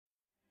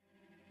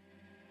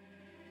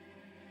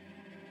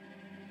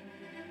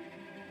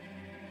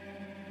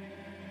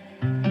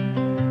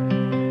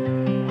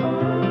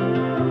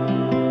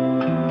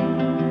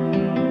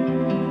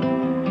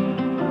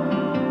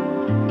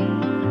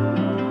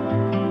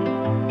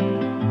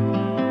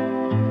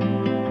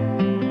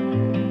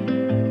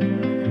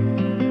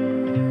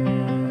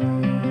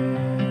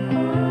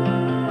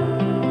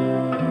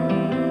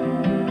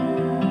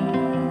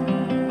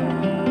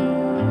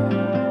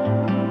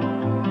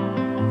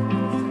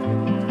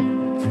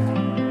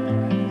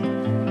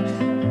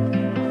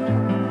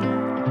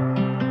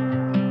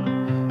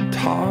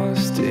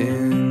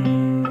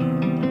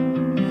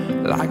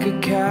like a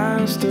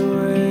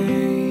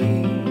castaway.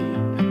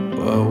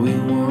 What we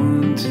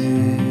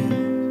wanted,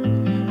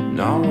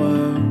 not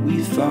what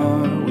we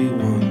thought we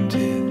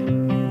wanted.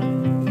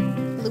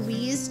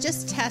 Louise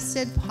just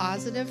tested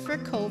positive for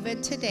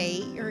COVID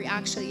today, or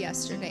actually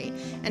yesterday,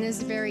 and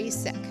is very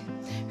sick.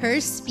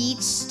 Her speech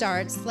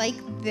starts like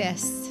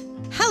this.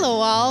 Hello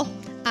all,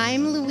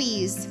 I'm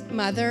Louise,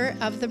 mother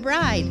of the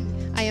bride.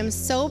 I am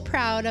so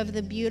proud of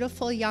the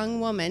beautiful young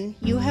woman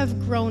you have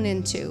grown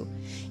into.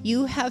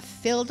 You have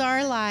filled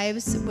our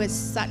lives with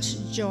such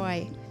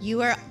joy.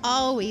 You are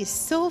always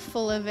so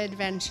full of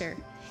adventure.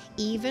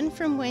 Even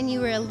from when you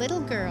were a little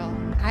girl,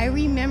 I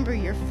remember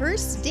your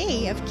first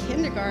day of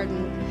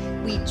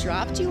kindergarten. We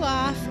dropped you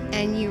off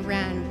and you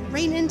ran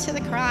right into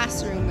the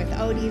classroom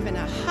without even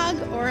a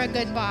hug or a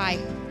goodbye.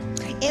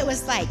 It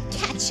was like,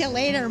 catch you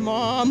later,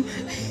 Mom.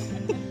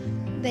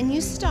 Then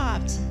you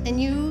stopped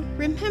and you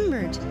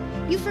remembered.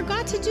 You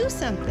forgot to do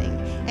something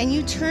and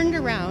you turned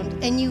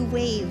around and you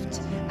waved.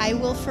 I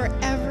will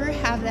forever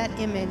have that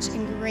image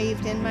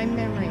engraved in my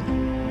memory.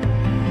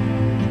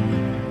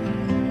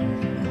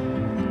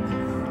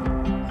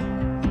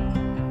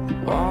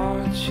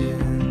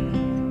 Watching,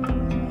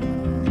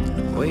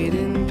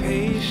 waiting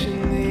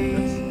patiently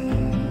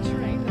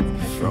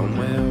from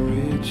where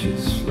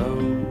riches flow.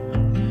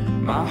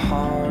 My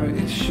heart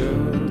is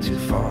sure to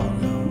follow.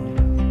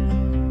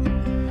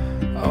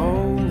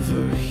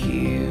 Over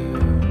here,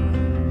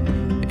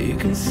 you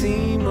can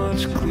see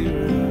much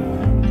clearer.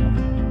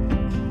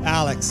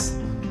 Alex,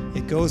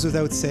 it goes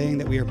without saying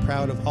that we are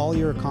proud of all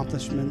your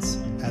accomplishments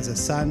as a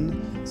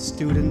son,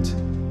 student,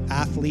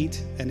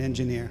 athlete, and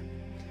engineer.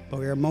 But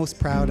we are most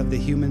proud of the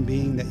human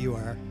being that you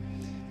are.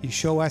 You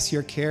show us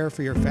your care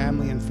for your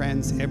family and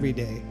friends every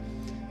day.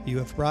 You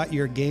have brought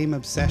your game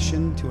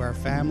obsession to our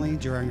family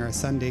during our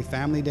Sunday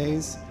family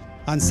days.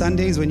 On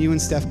Sundays, when you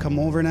and Steph come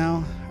over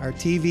now, our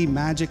TV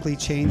magically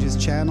changes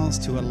channels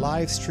to a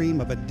live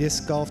stream of a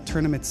disc golf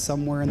tournament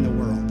somewhere in the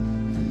world.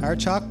 Our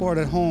chalkboard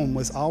at home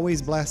was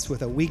always blessed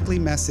with a weekly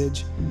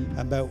message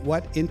about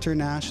what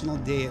international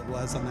day it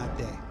was on that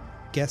day.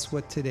 Guess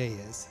what today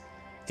is?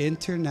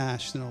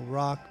 International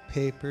Rock,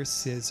 Paper,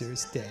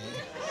 Scissors Day.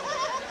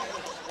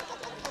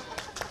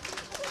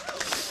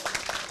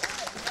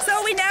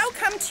 So we now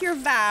come to your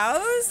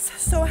vows.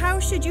 So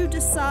how should you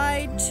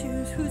decide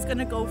who's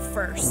gonna go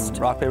first?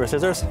 Rock, paper,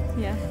 scissors?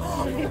 Yeah.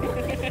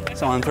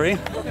 So on 3?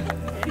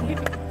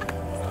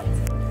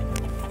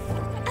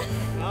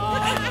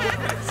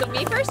 So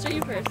me first or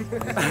you first?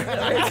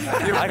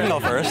 I can go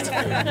first.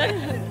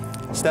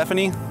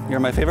 Stephanie, you're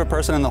my favorite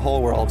person in the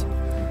whole world.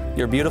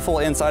 You're beautiful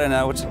inside and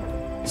out,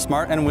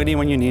 smart and witty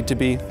when you need to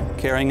be,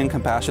 caring and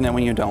compassionate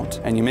when you don't.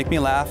 And you make me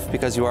laugh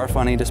because you are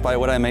funny despite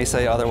what I may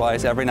say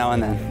otherwise every now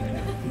and then.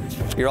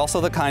 You're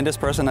also the kindest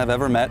person I've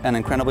ever met and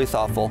incredibly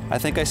thoughtful. I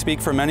think I speak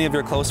for many of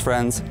your close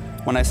friends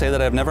when I say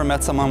that I've never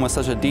met someone with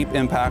such a deep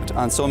impact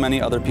on so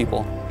many other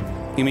people.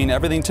 You mean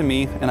everything to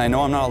me, and I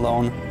know I'm not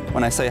alone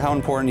when I say how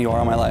important you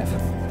are in my life.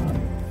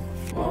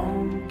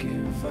 Won't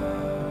give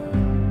up,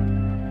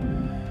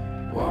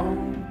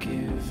 won't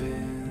give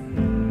in.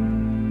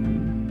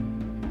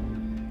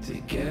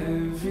 Take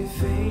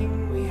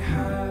everything we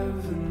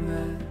have and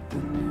let the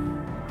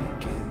new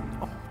begin.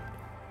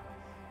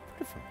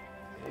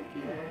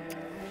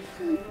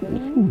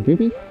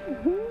 Baby.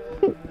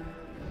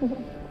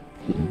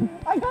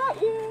 I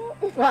got you!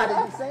 Why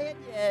didn't you say it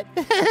yet?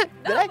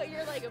 No, but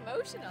you're like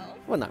emotional.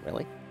 Well, not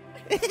really.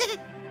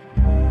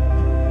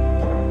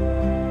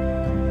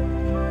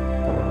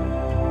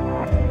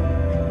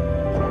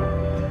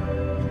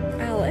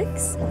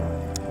 Alex,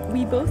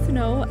 we both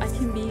know I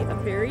can be a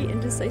very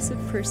indecisive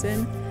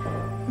person,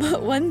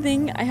 but one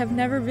thing I have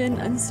never been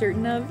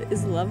uncertain of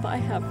is love I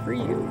have for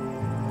you.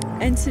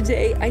 And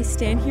today I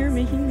stand here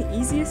making the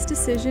easiest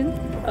decision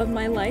of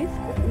my life,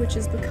 which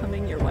is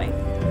becoming your wife.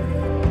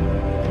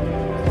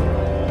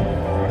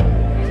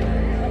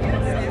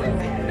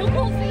 No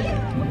cold feet.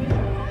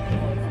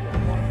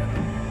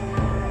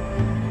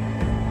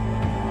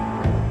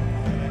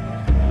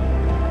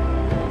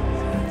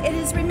 It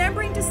is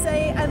remembering to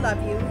say I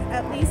love you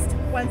at least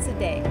once a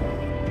day.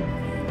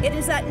 It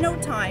is at no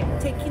time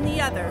taking the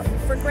other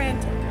for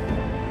granted.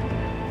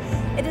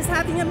 It is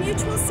having a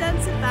mutual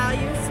sense of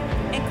values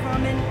and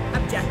common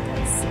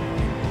objectives.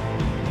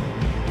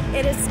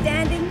 It is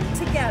standing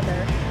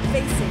together,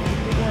 facing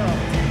the world.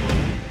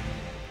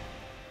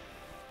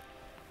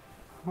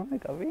 Hi,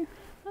 Gubby.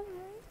 Hi.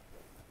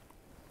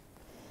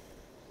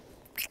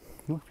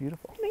 You look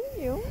beautiful. Thank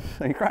you.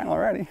 Are you crying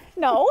already?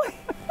 No.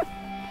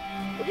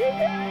 We're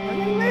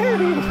getting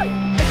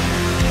married.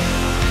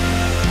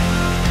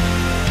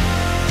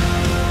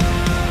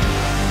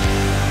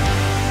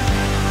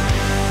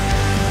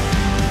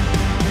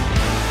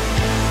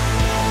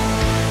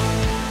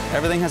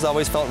 Everything has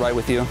always felt right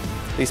with you.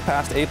 These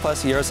past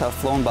 8+ years have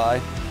flown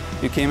by.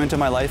 You came into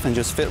my life and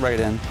just fit right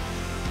in.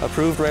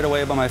 Approved right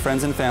away by my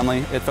friends and family,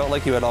 it felt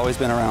like you had always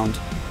been around.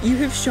 You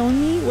have shown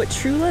me what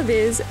true love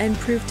is and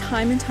proved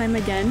time and time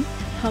again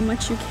how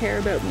much you care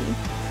about me.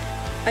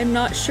 I'm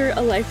not sure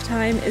a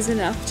lifetime is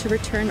enough to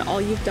return all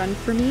you've done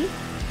for me,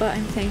 but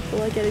I'm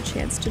thankful I get a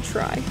chance to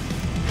try.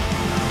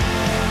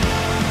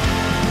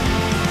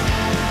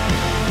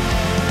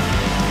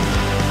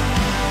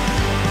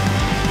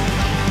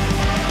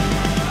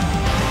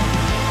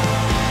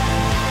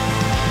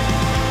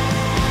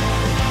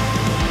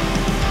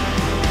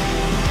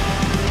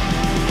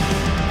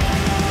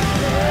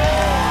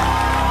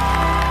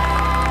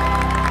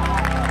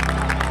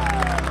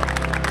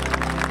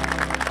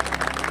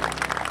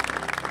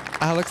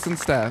 Alex and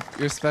Steph,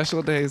 your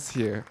special day is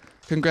here.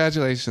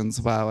 Congratulations.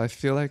 Wow, I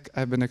feel like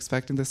I've been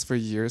expecting this for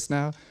years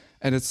now,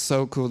 and it's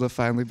so cool to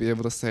finally be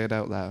able to say it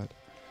out loud.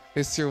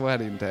 It's your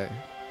wedding day.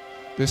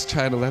 Just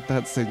try to let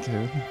that sink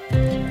in.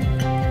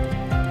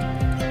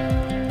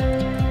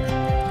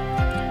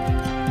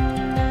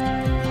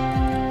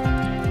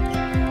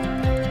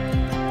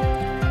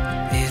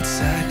 It's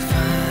like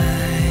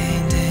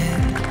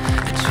finding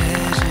a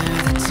treasure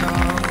that's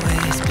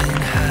always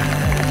been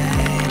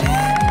hiding.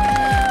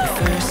 The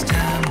first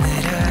time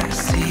that I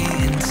see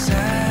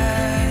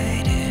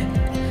inside it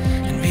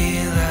and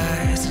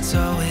realize it's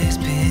always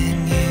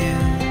been you.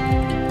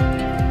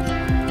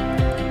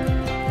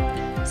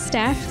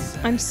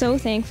 Steph, I'm so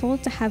thankful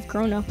to have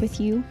grown up with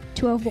you,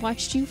 to have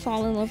watched you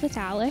fall in love with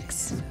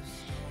Alex,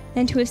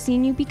 and to have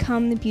seen you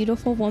become the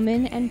beautiful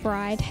woman and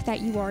bride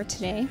that you are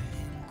today.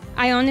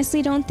 I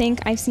honestly don't think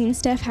I've seen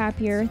Steph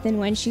happier than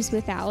when she's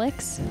with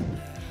Alex.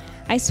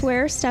 I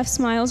swear Steph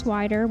smiles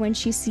wider when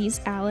she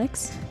sees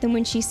Alex than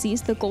when she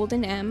sees the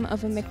golden M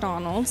of a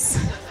McDonald's.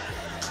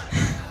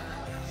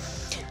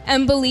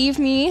 And believe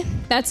me,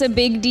 that's a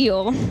big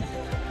deal. When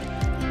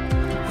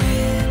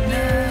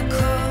I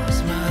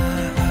close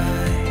my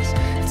eyes,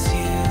 it's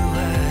you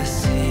I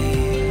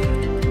see.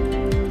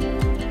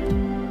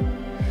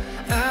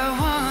 I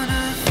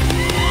wanna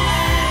feel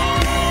like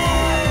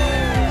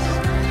this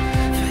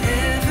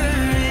forever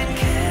and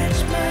catch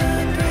my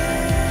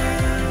breath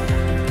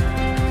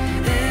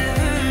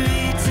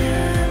every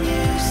time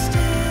you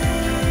step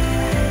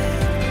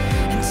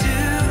into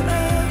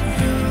a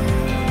room.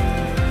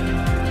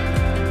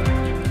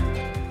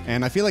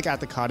 And I feel like at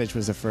the cottage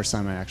was the first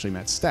time I actually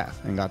met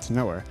Steph and got to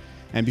know her.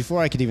 And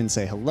before I could even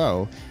say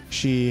hello,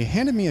 she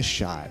handed me a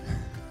shot.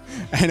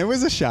 And it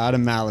was a shot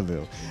of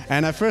Malibu.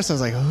 And at first I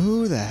was like,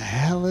 who the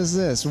hell is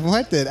this?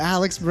 What did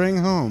Alex bring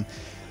home?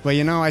 But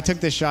you know, I took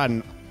this shot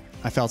and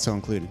I felt so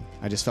included.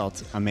 I just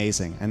felt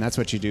amazing. And that's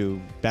what you do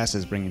best,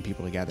 is bringing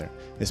people together.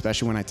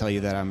 Especially when I tell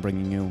you that I'm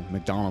bringing you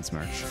McDonald's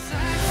merch.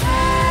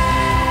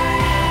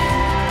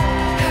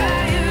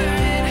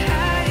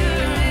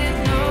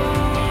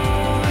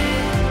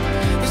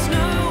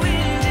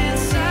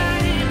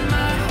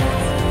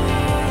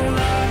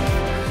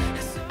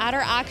 At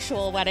our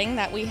actual wedding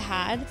that we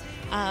had,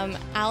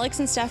 Alex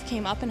and Steph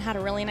came up and had a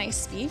really nice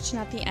speech, and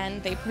at the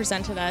end they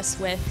presented us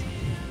with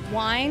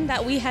wine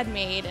that we had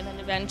made in an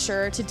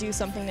adventure to do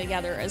something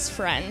together as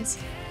friends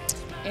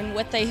in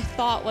what they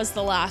thought was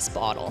the last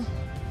bottle.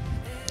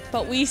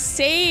 But we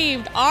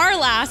saved our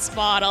last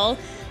bottle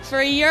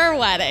for your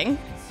wedding.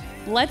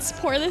 Let's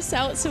pour this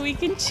out so we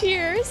can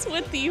cheers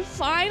with the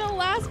final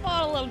last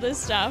bottle of this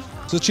stuff.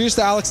 So cheers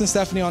to Alex and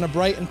Stephanie on a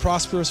bright and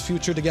prosperous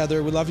future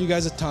together. We love you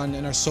guys a ton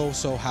and are so,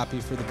 so happy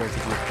for the both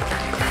of you.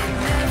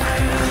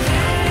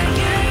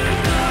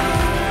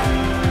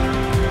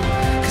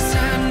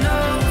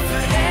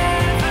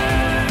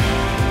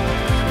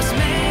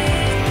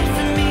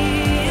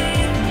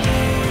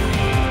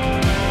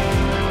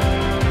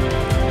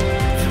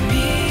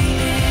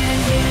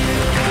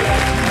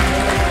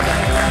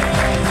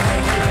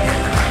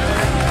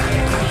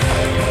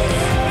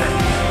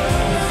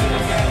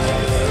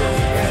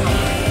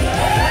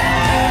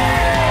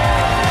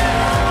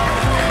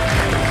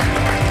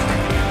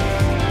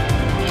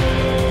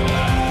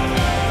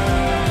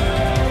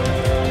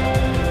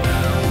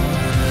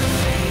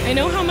 I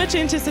know how much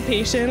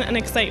anticipation and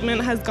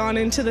excitement has gone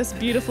into this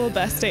beautiful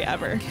best day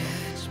ever.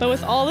 But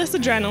with all this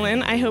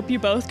adrenaline, I hope you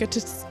both get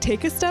to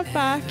take a step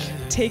back,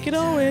 take it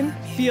all in,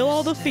 feel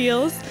all the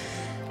feels,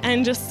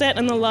 and just sit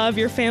in the love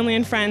your family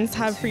and friends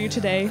have for you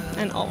today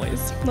and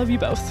always. Love you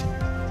both.